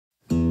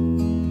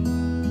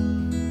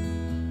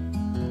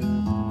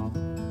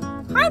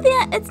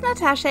there, it's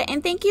Natasha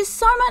and thank you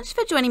so much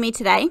for joining me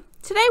today.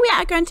 Today we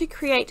are going to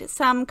create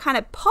some kind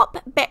of pop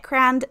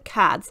background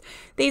cards.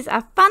 These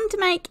are fun to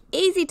make,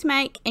 easy to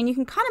make, and you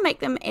can kind of make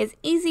them as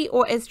easy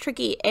or as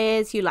tricky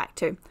as you like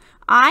to.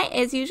 I,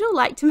 as usual,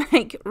 like to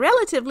make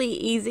relatively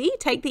easy,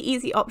 take the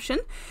easy option,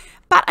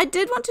 but I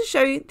did want to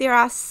show you there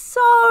are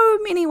so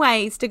many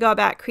ways to go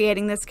about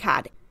creating this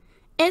card.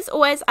 As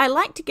always, I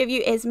like to give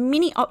you as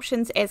many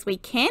options as we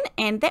can,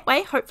 and that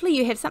way hopefully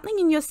you have something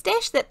in your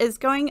stash that is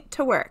going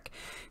to work.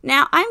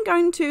 Now I'm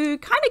going to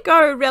kind of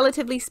go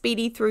relatively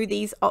speedy through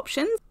these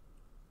options,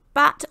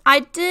 but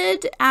I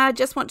did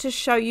just want to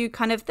show you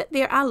kind of that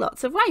there are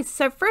lots of ways.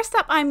 So first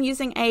up, I'm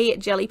using a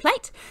jelly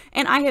plate,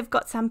 and I have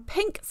got some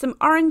pink, some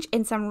orange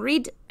and some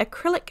red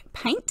acrylic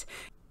paint.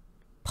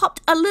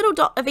 Popped a little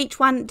dot of each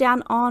one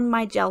down on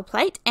my gel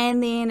plate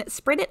and then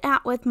spread it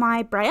out with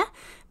my brayer.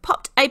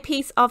 Popped a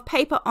piece of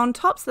paper on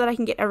top so that I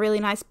can get a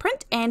really nice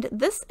print, and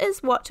this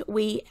is what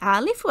we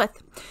are left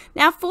with.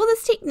 Now for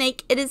this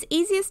technique, it is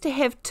easiest to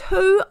have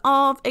two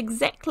of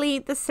exactly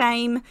the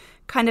same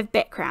kind of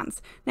backgrounds.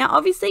 Now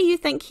obviously you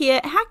think here,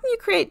 how can you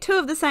create two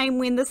of the same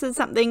when this is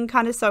something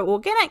kind of so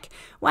organic?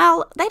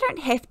 Well, they don't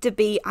have to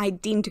be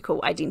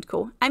identical.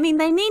 I mean,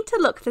 they need to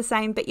look the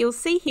same, but you'll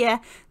see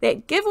here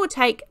that give or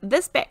take,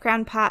 this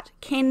background part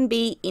can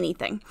be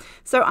anything.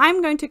 So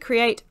I'm going to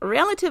create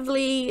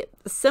relatively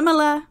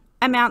similar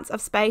amounts of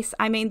space.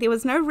 I mean, there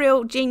was no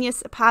real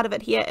genius part of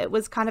it here. It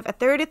was kind of a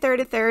third, a third,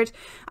 a third.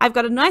 I've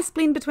got a nice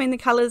blend between the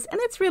colors, and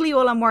that's really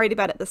all I'm worried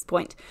about at this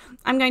point.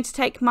 I'm going to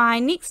take my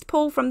next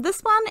pull from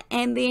this one,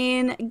 and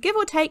then give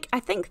or take, I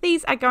think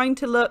these are going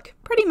to look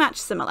pretty much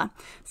similar.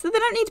 So they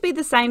don't need to be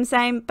the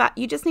same, but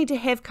you just need to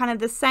have kind of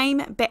the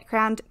same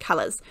background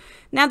colors.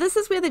 Now this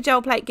is where the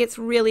gel plate gets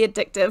really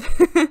addictive.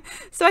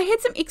 So I had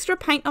some extra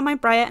paint on my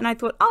brayer, and I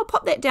thought I'll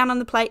pop that down on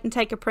the plate and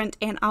take a print,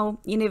 and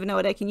you never know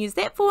what I can use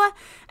that for.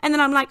 And then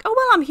I'm like, oh,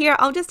 well, I'm here,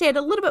 I'll just add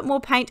a little bit more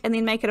paint and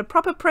then make it a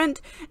proper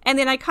print. And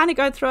then I kind of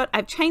go through it,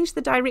 I've changed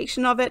the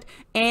direction of it,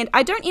 and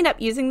I don't end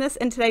up using this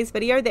in today's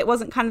video. That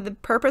wasn't kind of the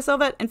purpose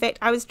of it. In fact,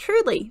 I was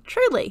truly,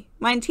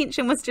 my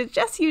intention was to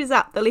just use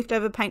up the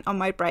leftover paint on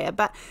my brayer,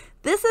 but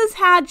this is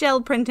how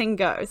gel printing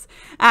goes.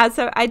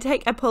 So I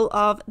take a pull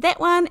of that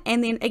one,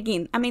 and then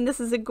again, I mean,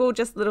 this is a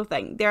gorgeous little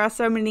thing. There are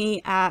so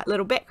many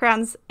little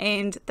backgrounds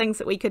and things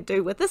that we could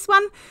do with this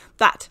one.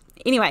 But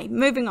anyway,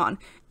 moving on.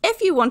 If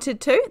you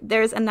wanted to,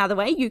 there is another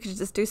way. You could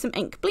just do some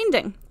ink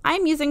blending.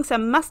 I'm using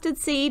some mustard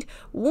seed,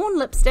 worn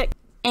lipstick,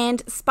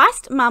 and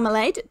spiced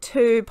marmalade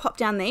to pop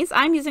down these.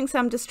 I'm using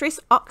some Distress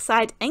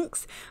Oxide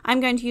inks. I'm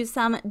going to use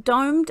some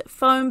domed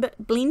foam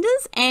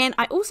blenders, and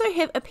I also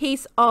have a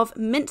piece of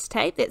mint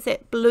tape. That's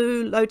that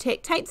blue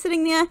low-tack tape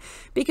sitting there,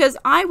 because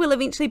I will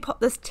eventually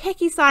pop this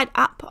tacky side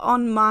up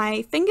on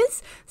my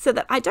fingers so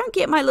that I don't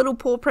get my little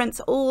paw prints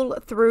all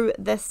through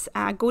this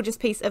gorgeous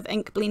piece of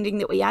ink blending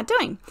that we are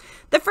doing.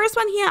 The first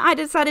one here, I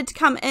decided to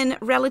come in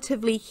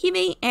relatively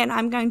heavy, and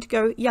I'm going to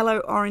go yellow,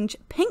 orange,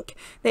 pink.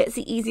 That's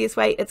the easiest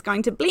way it's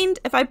going to blend.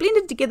 If I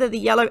blended together the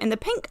yellow and the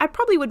pink, I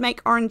probably would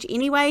make orange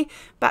anyway,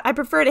 but I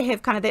prefer to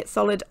have kind of that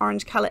solid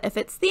orange color if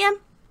it's there.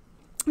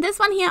 This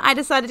one here, I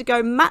decided to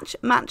go much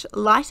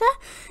lighter.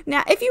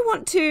 Now, if you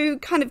want to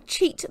kind of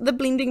cheat the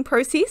blending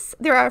process,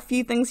 there are a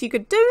few things you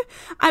could do.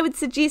 I would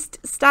suggest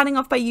starting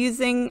off by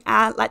using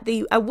like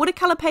the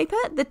watercolor paper,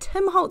 the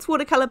Holtz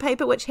watercolor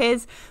paper, which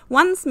has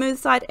one smooth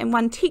side and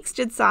one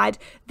textured side.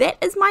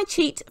 That is my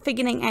cheat for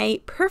getting a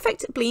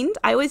perfect blend.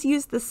 I always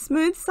use the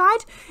smooth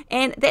side,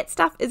 and that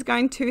stuff is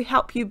going to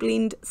help you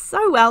blend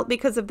so well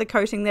because of the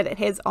coating that it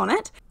has on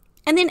it.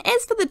 And then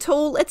as for the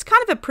tool, it's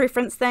kind of a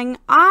preference thing.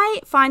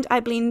 I find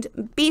I blend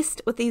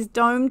best with these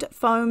domed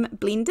foam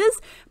blenders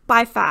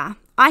by far.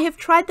 I have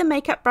tried the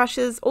makeup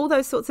brushes, all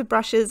those sorts of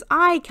brushes.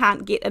 I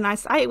can't get a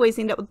nice, I always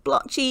end up with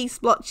blotchy,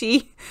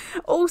 splotchy,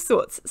 all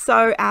sorts.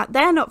 So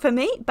they are not for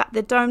me, but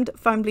the domed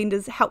foam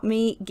blenders help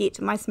me get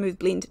my smooth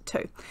blend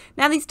too.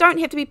 Now these don't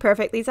have to be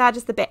perfect, these are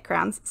just the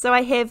backgrounds. So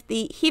I have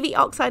the heavy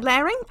oxide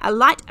layering, a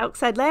light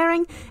oxide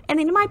layering, and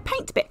then my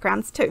paint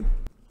backgrounds too.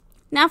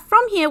 Now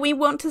from here we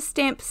want to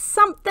stamp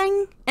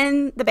something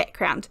in the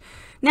background.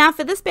 Now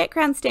for this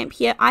background stamp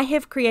here, I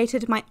have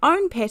created my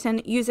own pattern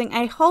using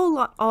a whole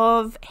lot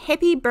of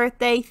happy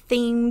birthday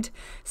themed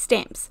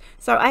stamps.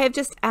 So I have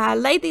just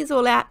laid these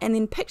all out and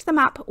then picked them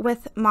up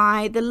with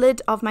the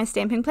lid of my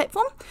stamping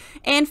platform.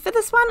 And for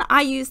this one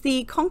I used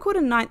the Concord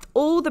and 9th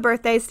All the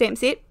Birthdays stamp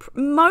set.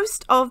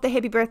 Most of the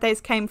happy birthdays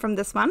came from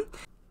this one.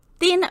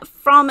 Then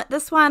from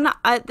this one,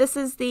 this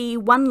is the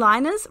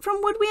one-liners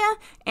from Woodware,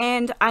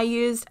 and I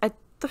used a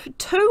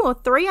 2 or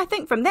 3 I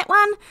think from that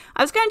one.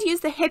 I was going to use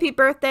the happy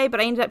birthday, but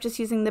I ended up just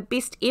using the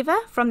best ever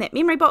from that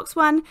memory box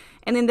one.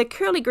 And then the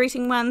curly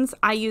greeting ones,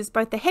 I used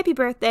both the happy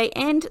birthday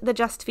and the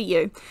just for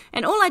you.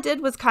 And all I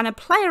did was kind of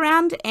play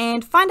around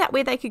and find out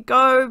where they could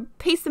go,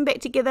 piece them back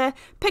together,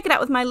 pick it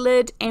up with my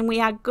lid, and we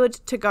are good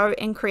to go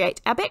and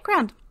create our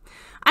background.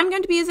 I'm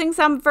going to be using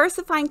some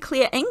VersaFine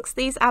clear inks.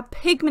 These are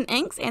pigment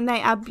inks and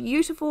they are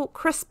beautiful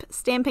crisp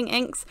stamping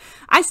inks.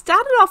 I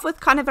started off with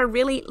kind of a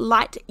really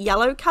light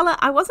yellow color.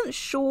 I wasn't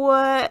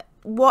sure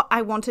what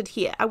I wanted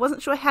here. I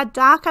wasn't sure how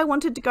dark I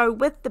wanted to go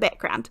with the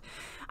background.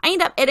 I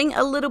end up adding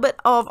a little bit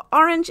of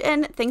orange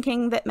in,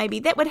 thinking that maybe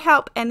that would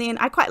help, and then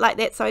I quite like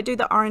that, so I do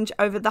the orange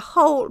over the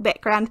whole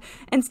background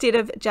instead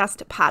of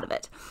just part of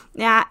it.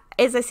 Now,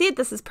 as I said,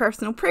 this is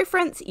personal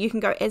preference. You can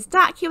go as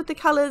dark here with the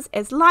colours,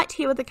 as light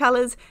here with the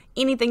colours,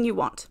 anything you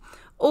want.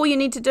 All you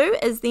need to do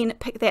is then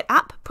pick that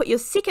up, put your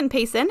second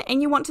piece in,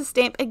 and you want to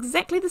stamp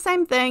exactly the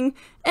same thing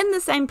in the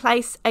same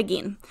place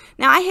again.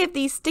 Now I have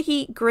these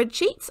sticky grid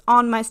sheets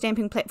on my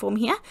stamping platform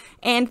here,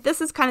 and this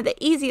is kind of the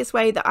easiest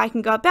way that I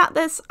can go about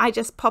this. I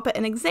just pop it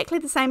in exactly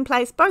the same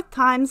place both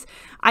times.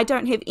 I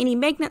don't have any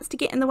magnets to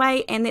get in the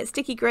way, and that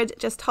sticky grid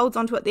just holds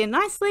onto it there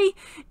nicely,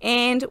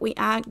 and we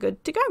are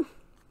good to go.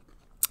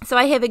 So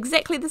I have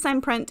exactly the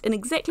same print in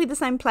exactly the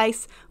same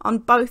place on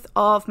both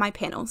of my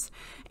panels.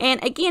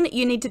 And again,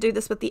 you need to do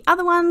this with the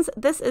other ones.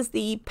 This is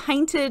the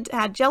painted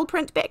gel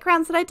print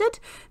backgrounds that I did.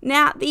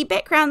 Now the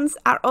backgrounds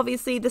are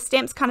obviously, the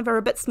stamps kind of are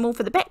a bit small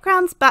for the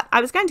backgrounds, but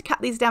I was going to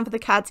cut these down for the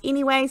cards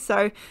anyway,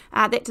 so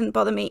that didn't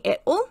bother me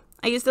at all.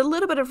 I used a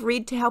little bit of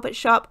red to help it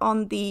show up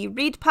on the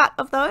red part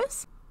of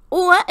those.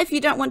 Or if you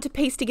don't want to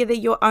piece together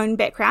your own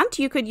background,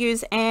 you could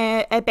use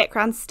a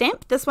background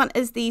stamp. This one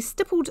is the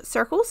Stippled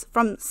Circles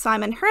from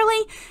Simon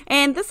Hurley,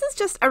 and this is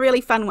just a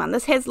really fun one.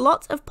 This has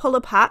lots of pull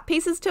apart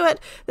pieces to it.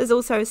 There's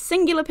also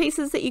singular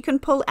pieces that you can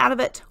pull out of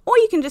it, or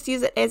you can just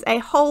use it as a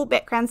whole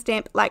background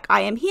stamp like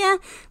I am here.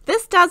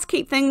 This does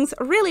keep things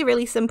really,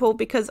 really simple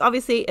because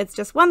obviously it's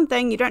just one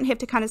thing. You don't have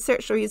to kind of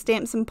search through your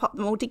stamps and pop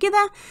them all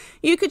together.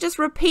 You could just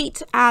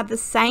repeat the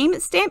same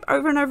stamp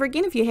over and over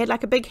again. If you had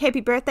like a big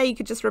happy birthday, you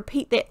could just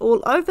repeat that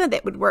all over.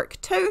 That would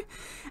work too.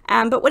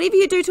 But whatever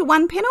you do to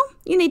one panel,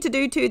 you need to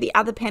do to the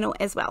other panel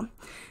as well.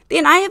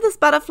 Then I have this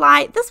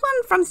butterfly. This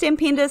one from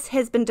Stampendous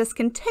has been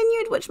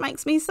discontinued, which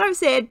makes me so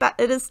sad, but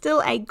it is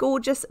still a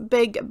gorgeous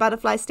big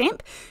butterfly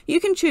stamp. You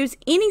can choose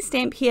any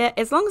stamp here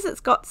as long as it's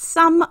got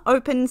some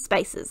open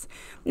spaces.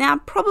 Now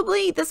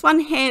probably this one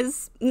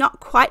has not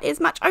quite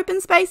as much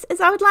open space as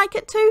I would like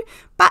it to,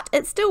 but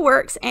it still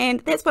works,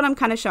 and that's what I'm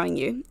kind of showing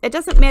you. It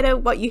doesn't matter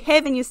what you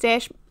have in your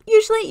stash.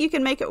 Usually you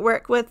can make it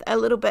work with a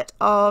little bit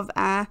of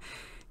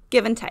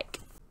give and take.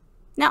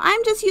 Now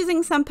I'm just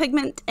using some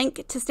pigment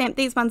ink to stamp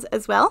these ones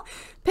as well.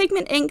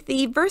 Pigment ink,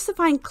 the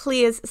VersaFine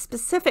Clears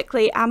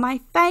specifically, are my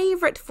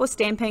favourite for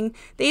stamping.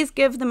 These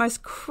give the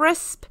most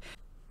crisp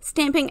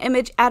stamping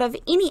image out of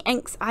any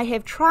inks I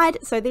have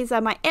tried, so these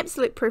are my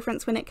absolute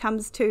preference when it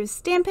comes to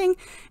stamping.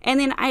 And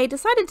then I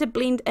decided to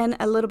blend in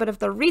a little bit of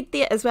the red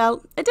there as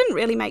well. It didn't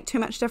really make too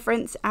much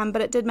difference,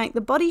 but it did make the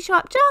body show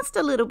up just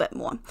a little bit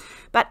more.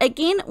 But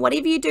again,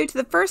 whatever you do to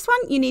the first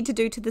one, you need to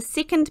do to the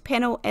second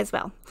panel as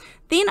well.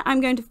 Then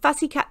I'm going to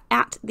fussy cut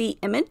out the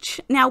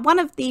image. Now one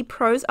of the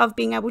pros of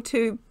being able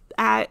to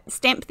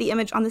stamp the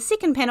image on the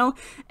second panel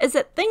is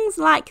that things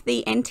like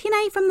the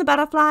antennae from the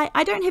butterfly,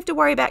 I don't have to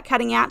worry about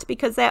cutting out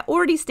because they're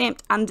already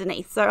stamped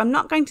underneath, so I'm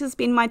not going to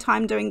spend my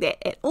time doing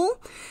that at all.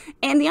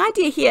 And the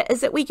idea here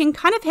is that we can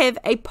kind of have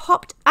a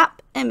popped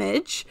up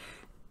image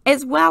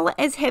as well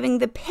as having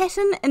the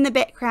pattern in the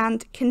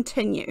background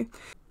continue.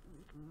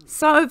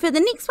 So for the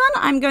next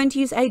one, I'm going to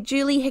use a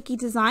Julie Hickey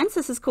Designs.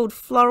 This is called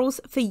Florals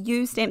for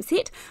You stamp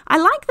set. I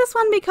like this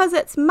one because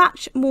it's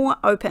much more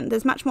open.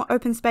 There's much more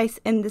open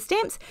space in the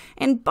stamps,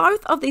 and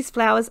both of these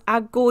flowers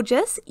are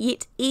gorgeous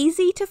yet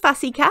easy to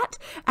fussy cut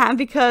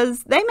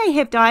because they may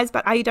have dies,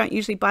 but I don't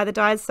usually buy the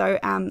dies, so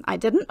I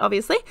didn't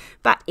obviously,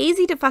 but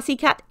easy to fussy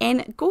cut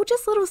and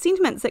gorgeous little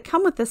sentiments that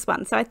come with this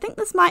one. So I think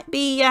this might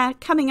be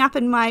coming up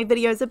in my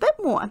videos a bit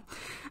more.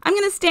 I'm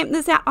going to stamp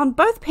this out on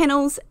both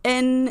panels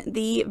in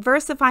the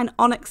VersaFine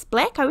Onyx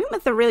Black. I went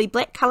with a really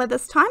black colour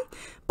this time,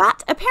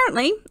 but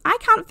apparently I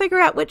can't figure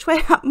out which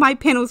way up my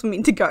panels were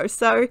meant to go.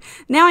 So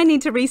now I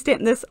need to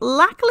restamp this.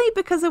 Luckily,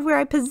 because of where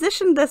I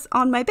positioned this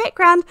on my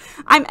background,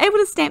 I'm able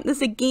to stamp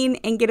this again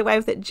and get away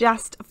with it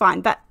just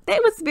fine. But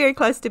that was very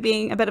close to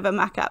being a bit of a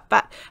muck up,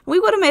 but we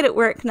would have made it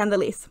work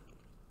nonetheless.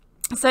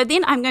 So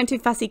then I'm going to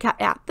fussy cut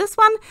out this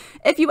one.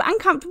 If you were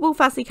uncomfortable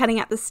fussy cutting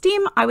out the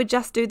stem, I would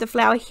just do the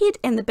flower head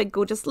and the big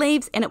gorgeous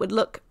leaves, and it would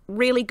look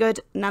really good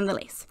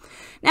nonetheless.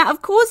 Now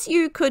of course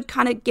you could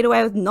kind of get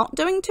away with not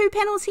doing two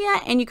panels here,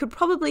 and you could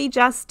probably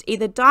just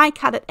either die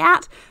cut it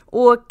out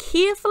or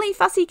carefully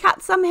fussy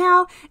cut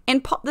somehow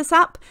and pop this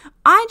up.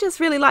 I just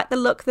really like the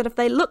look that if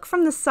they look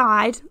from the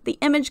side, the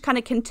image kind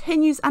of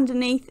continues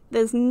underneath.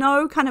 There's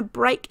no kind of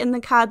break in the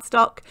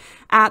cardstock.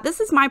 This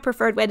is my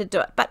preferred way to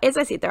do it, but as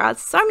I said, there are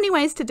so many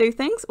ways to do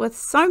things with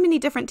so many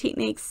different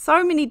techniques,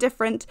 so many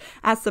different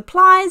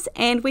supplies,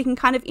 and we can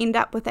kind of end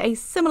up with a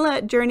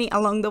similar journey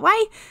along the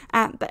way.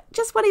 But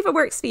just whatever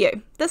works for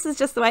you. This is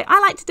just the way I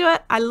like to do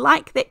it. I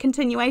like that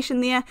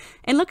continuation there,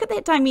 and look at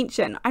that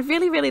dimension. I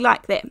really, really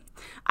like that.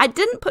 I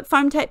didn't put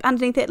foam tape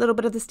underneath that little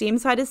bit of the stem,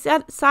 so I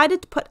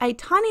decided to put a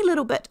tiny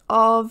little bit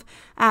of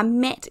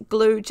matte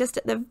glue just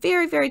at the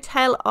very, very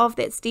tail of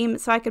that stem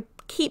so I could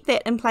keep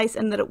that in place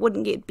and that it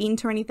wouldn't get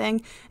bent or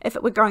anything if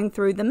it were going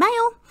through the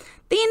mail.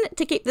 Then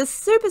to keep this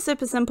super,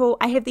 super simple,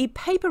 I have the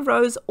Paper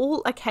Rose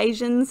All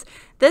Occasions.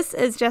 This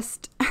is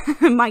just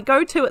my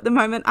go-to at the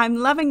moment. I'm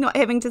loving not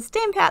having to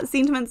stamp out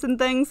sentiments and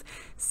things.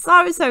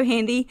 So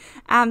handy.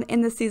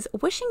 And this says,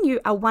 wishing you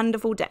a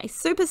wonderful day.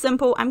 Super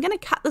simple. I'm going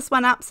to cut this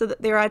one up so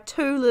that there are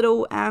two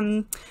little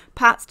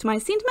parts to my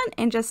sentiment,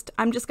 and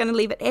I'm just going to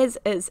leave it as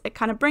is. It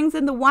kind of brings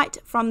in the white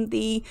from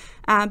the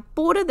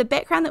border, the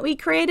background that we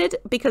created,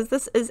 because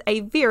this is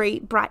a very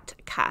bright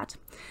card.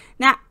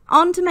 Now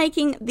on to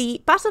making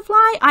the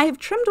butterfly. I have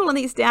trimmed all of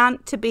these down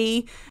to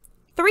be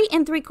 3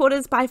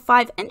 3/4 by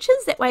 5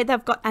 inches. That way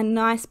they've got a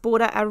nice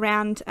border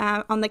around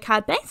on the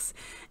card base.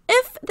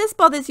 If this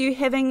bothers you,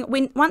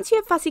 once you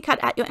have fussy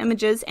cut out your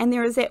images and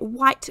there is that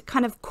white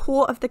kind of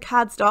core of the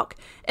cardstock,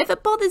 if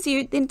it bothers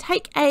you, then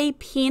take a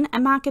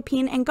marker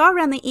pen, and go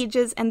around the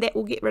edges, and that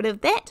will get rid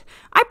of that.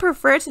 I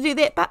prefer to do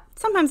that, but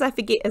sometimes I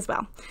forget as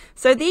well.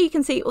 So there you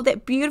can see all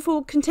that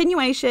beautiful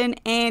continuation,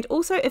 and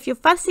also if your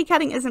fussy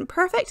cutting isn't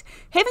perfect,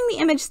 having the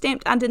image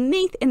stamped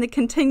underneath and the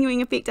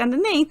continuing effect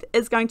underneath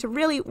is going to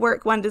really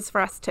work wonders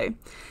for us too.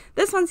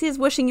 This one says,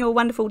 wishing you a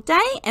wonderful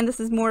day, and this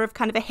is more of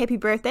kind of a happy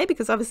birthday,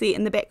 because obviously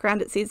in the background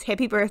it says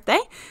happy birthday.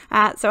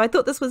 So I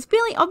thought this was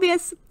fairly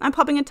obvious. I'm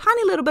popping a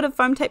tiny little bit of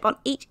foam tape on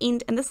each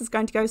end, and this is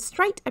going to go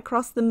straight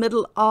across the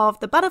middle of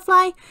the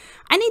butterfly.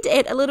 I need to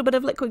add a little bit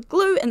of liquid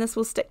glue, and this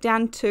will stick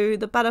down to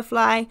the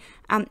butterfly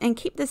and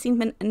keep the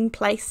sentiment in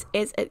place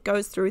as it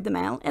goes through the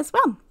mail as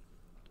well.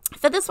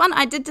 For this one,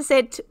 I did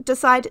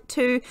decide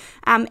to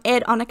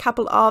add on a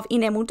couple of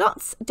enamel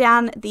dots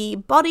down the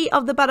body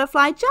of the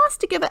butterfly,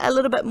 just to give it a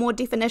little bit more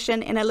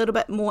definition and a little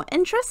bit more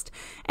interest.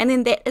 And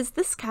then that is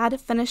this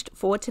card finished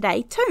for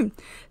today too.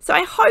 So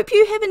I hope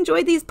you have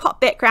enjoyed these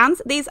pop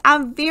backgrounds. These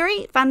are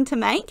very fun to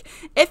make.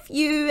 If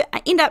you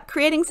end up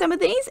creating some of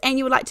these and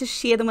you would like to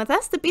share them with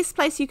us, the best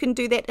place you can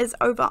do that is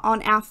over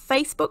on our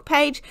Facebook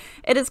page.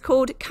 It is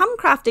called Come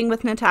Crafting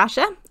with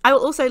Natasha. I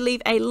will also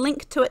leave a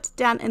link to it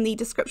down in the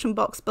description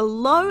box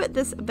below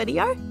this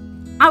video.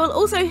 I will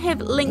also have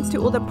links to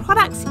all the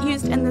products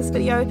used in this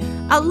video,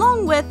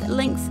 along with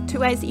links to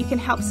ways that you can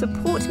help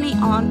support me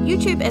on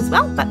YouTube as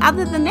well. But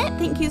other than that,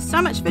 thank you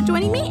so much for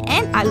joining me,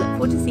 and I look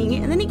forward to seeing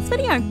you in the next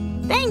video.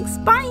 Thanks,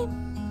 bye!